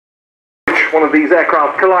one of these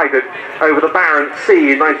aircraft collided over the Barents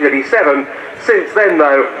Sea in 1987. Since then,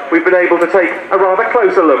 though, we've been able to take a rather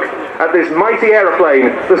closer look at this mighty aeroplane,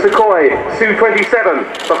 the Sukhoi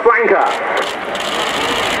Su-27, the flanker.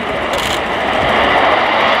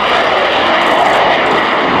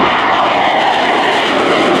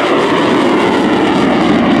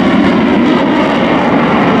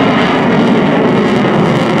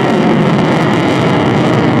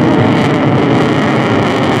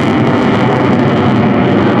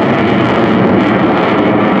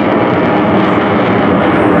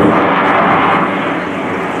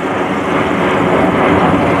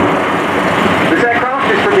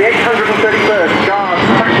 Guards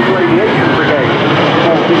Tactical Aviation Brigade.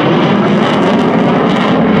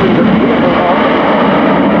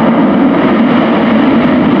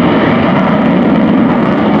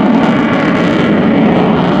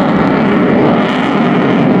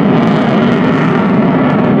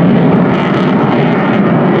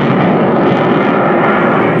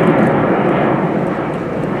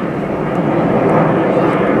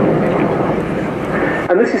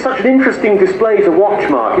 And this is such an interesting display to watch,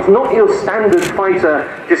 Mark. It's not your standard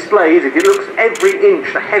fighter display, is it? It looks every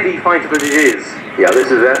inch the heavy fighter that it is. Yeah,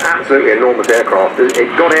 this is an absolutely enormous aircraft. It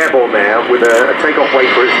got airborne there with a takeoff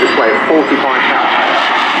weight for its display of 45 pounds.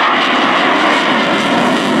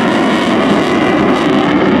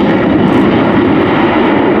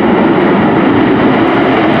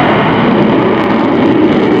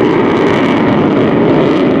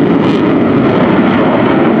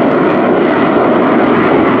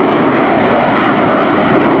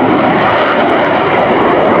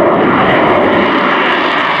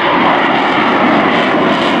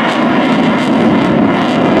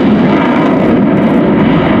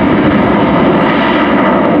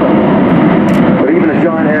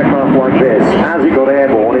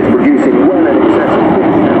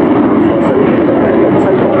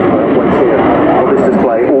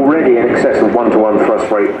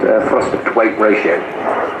 Thrust-to-weight ratio.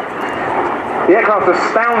 The aircraft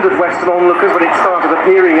astounded Western onlookers when it started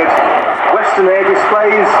appearing at Western Air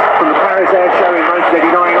displays from the Paris Air Show in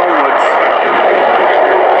 1989 onwards.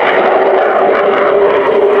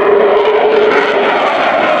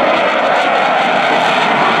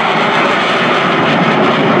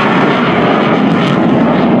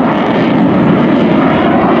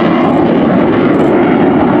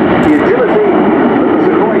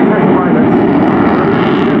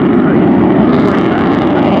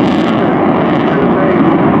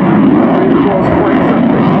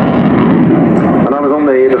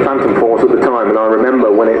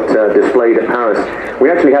 Displayed at Paris. We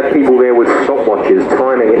actually had people there with stopwatches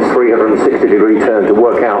timing its 360-degree turn to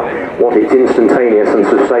work out what its instantaneous and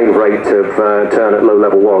sustained rate of turn at low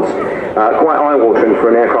level was. Quite eye-watering for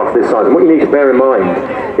an aircraft this size. And what you need to bear in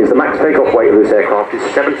mind is the max takeoff weight of this aircraft is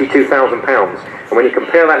 72,000 pounds. And when you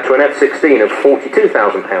compare that to an F-16 of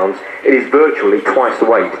 42,000 pounds, it is virtually twice the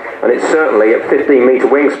weight. And it's certainly at 15-metre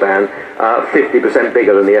wingspan, 50%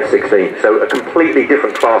 bigger than the F-16. So a completely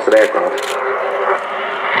different class of aircraft.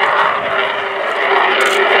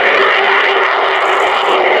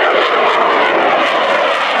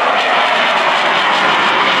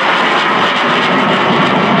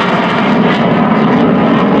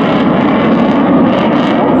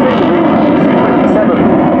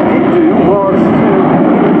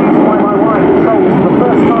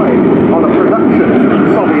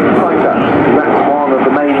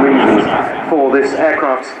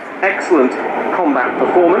 Excellent combat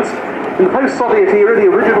performance. In the post-Soviet era, the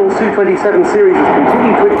original Su-27 series has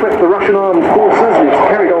continued to equip the Russian armed forces, and it's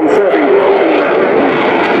carried on serving.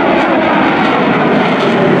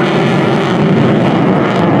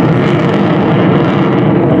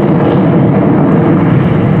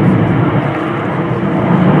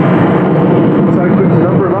 So equipped a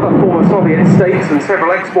number of other former Soviet states and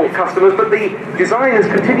several export customers, but the design has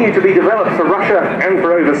continued to be developed for Russia and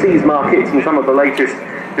for overseas markets, and some of the latest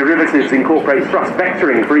derivatives incorporate thrust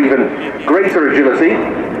vectoring for even greater agility.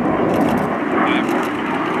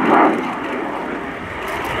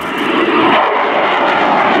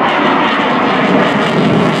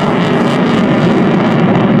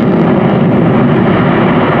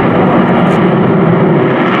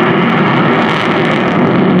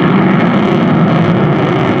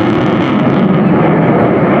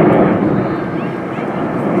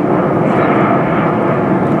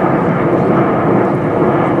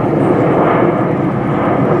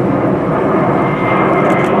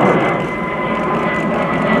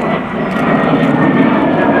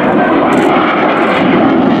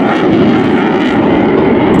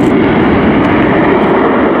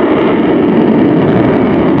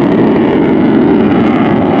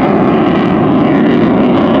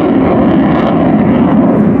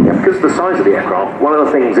 the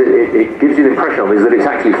other things it gives you the impression of is that it's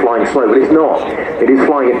actually flying slow, but it's not. It is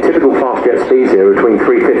flying at typical fast jet speeds here, between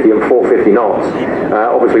 350 and 450 knots.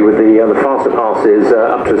 Obviously with the faster passes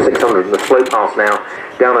up to 600, and the slow pass now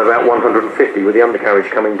down at about 150 with the undercarriage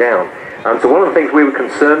coming down. So one of the things we were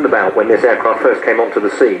concerned about when this aircraft first came onto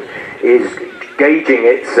the scene is gauging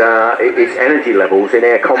its energy levels in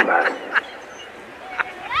air combat.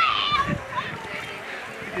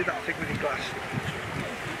 You did that thing with your glass.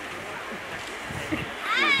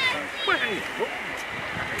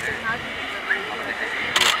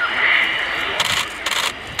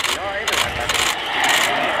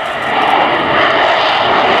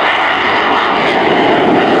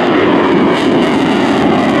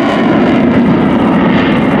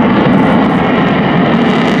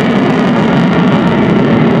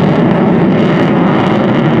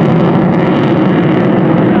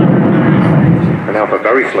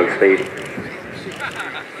 Very slow speed.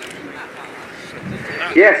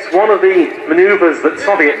 Yes, one of the manoeuvres that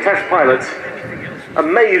Soviet test pilots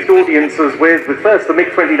amazed audiences with first the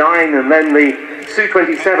MiG-29 and then the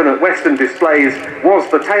Su-27 at Western displays, was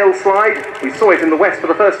the tail slide. We saw it in the West for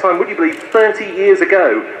the first time, would you believe, 30 years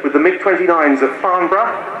ago with the MiG-29s at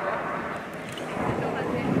Farnborough.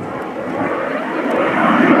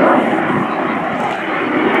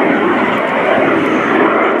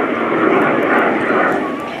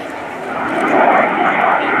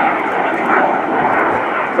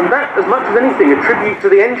 As much as anything, a tribute to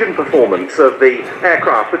the engine performance of the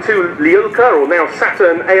aircraft, the two Lyulka, or now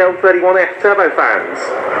Saturn AL-31F turbofans.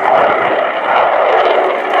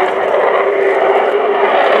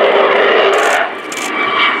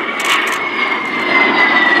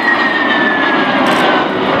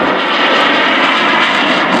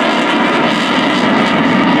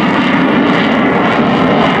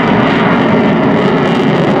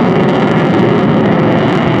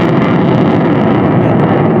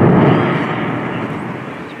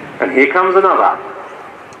 Here comes another.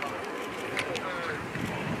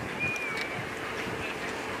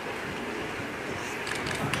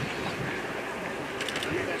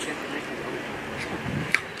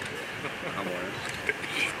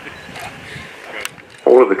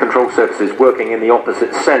 All of the control surfaces working in the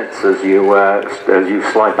opposite sense as you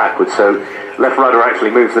slide backwards. So left rudder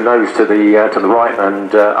actually moves the nose to the right,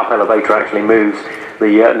 and up elevator actually moves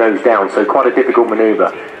the nose down. So quite a difficult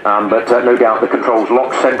manoeuvre. But no doubt the controls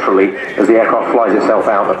lock centrally as the aircraft flies itself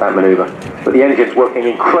out of that manoeuvre. But the engine's working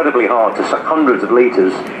incredibly hard to suck hundreds of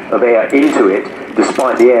litres of air into it,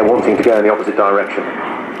 despite the air wanting to go in the opposite direction.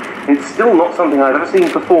 It's still not something I've ever seen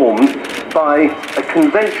performed by a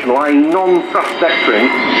conventional, i.e. non-thrust vectoring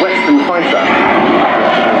Western fighter.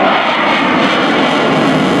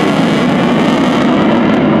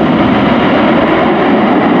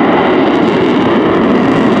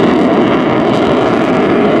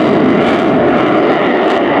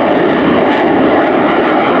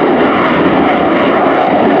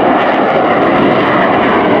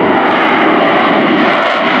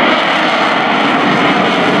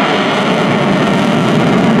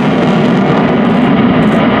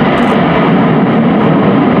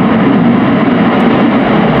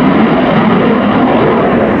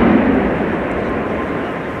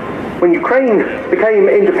 When Ukraine became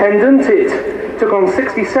independent, it took on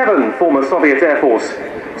 67 former Soviet Air Force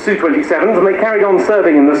Su-27s, and they carried on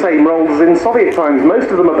serving in the same roles as in Soviet times. Most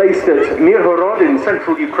of them are based at Myrhorod in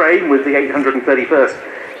central Ukraine with the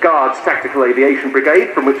 831st Guards Tactical Aviation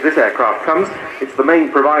Brigade, from which this aircraft comes. It's the main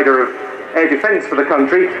provider of air defence for the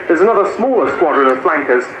country. There's another smaller squadron of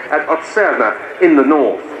flankers at Otserna in the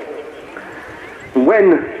north.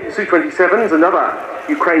 When Su-27s, another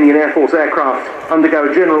Ukrainian Air Force aircraft, undergo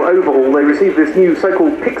a general overhaul, they receive this new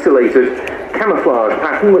so-called pixelated camouflage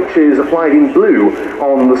pattern, which is applied in blue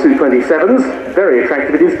on the Su-27s. Very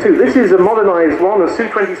attractive it is too. This is a modernised one, a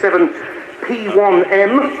Su-27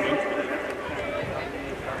 P1M.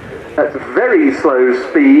 At very slow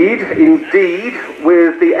speed indeed,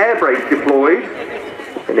 with the air brake deployed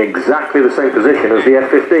in exactly the same position as the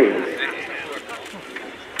F-15.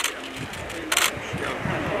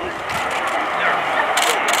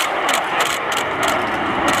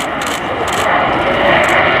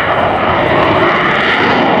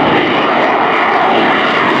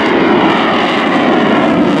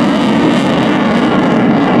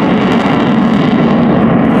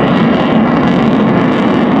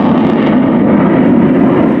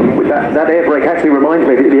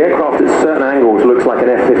 The aircraft at certain angles looks like an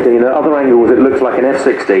F-15, at other angles it looks like an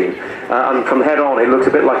F-16, and from head on it looks a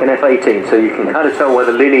bit like an F-18, so you can kind of tell where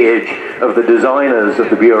the lineage of the designers of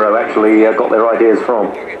the Bureau actually got their ideas from.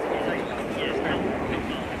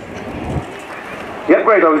 The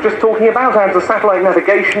upgrade I was just talking about adds a satellite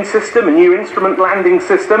navigation system, a new instrument landing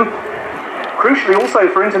system. Crucially also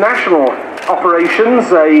for international operations,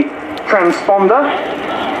 a transponder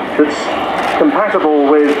that's compatible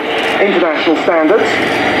with international standards.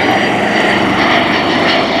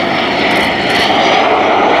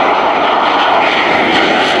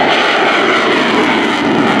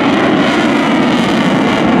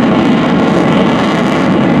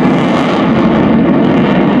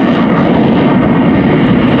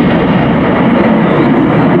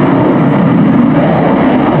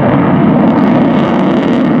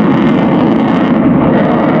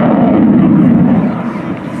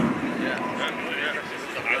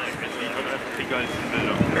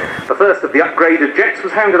 The first of the upgraded jets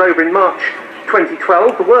was handed over in March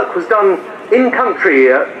 2012. The work was done in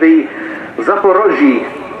country at the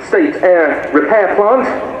Zaporozhye State Air Repair Plant,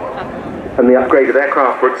 and the upgraded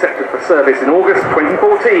aircraft were accepted for service in August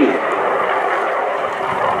 2014.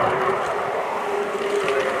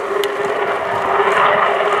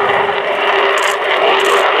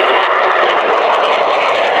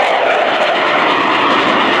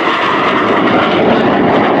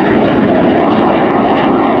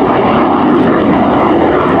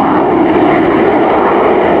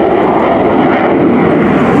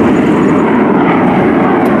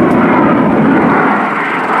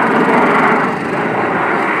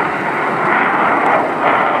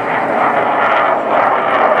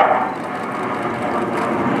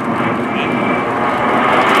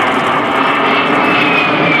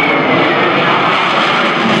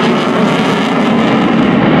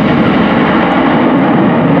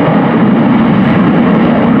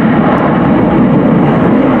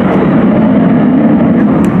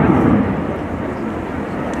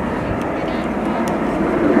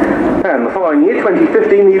 And the following year,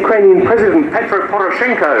 2015, the Ukrainian President Petro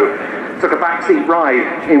Poroshenko took a backseat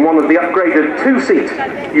ride in one of the upgraded two-seat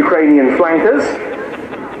Ukrainian flankers.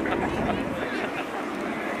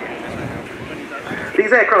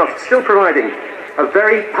 These aircraft still providing a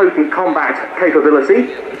very potent combat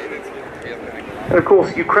capability. And of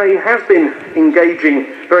course, Ukraine has been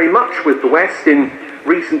engaging very much with the West in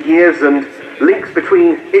recent years, and links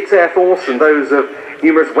between its Air Force and those of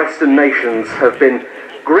numerous Western nations have been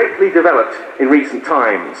greatly developed in recent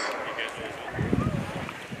times.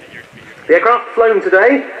 The aircraft flown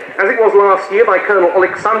today, as it was last year, by Colonel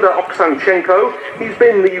Alexander Oksanchenko. He's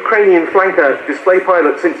been the Ukrainian flanker display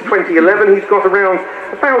pilot since 2011. He's got around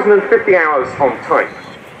 1,050 hours on type.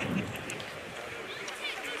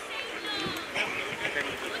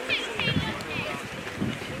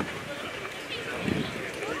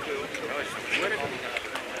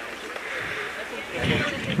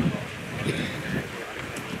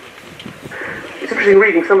 It's interesting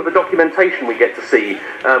reading some of the documentation we get to see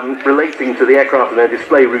relating to the aircraft and their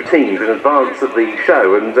display routines in advance of the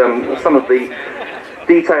show, and some of the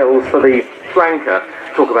details for the flanker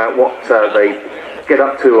talk about what they get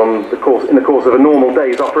up to in the course of a normal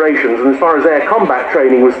day's operations. And as far as air combat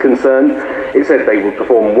training was concerned, it said they would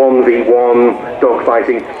perform 1v1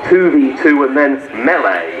 dogfighting, 2v2, and then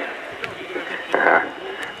melee.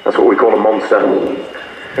 That's what we call a monster.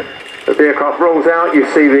 As the aircraft rolls out, you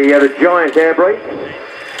see the giant air brake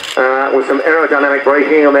with some aerodynamic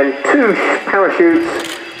braking, and then two parachutes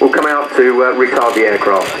will come out to retard the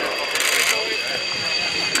aircraft.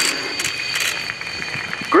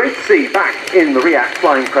 Great to see back in the RIAT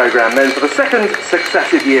flying programme then for the second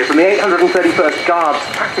successive year from the 831st Guards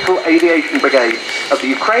Tactical Aviation Brigade of the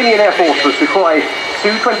Ukrainian Air Force, the Sukhoi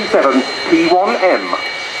Su-27 P1M.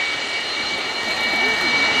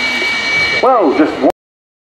 Well, just one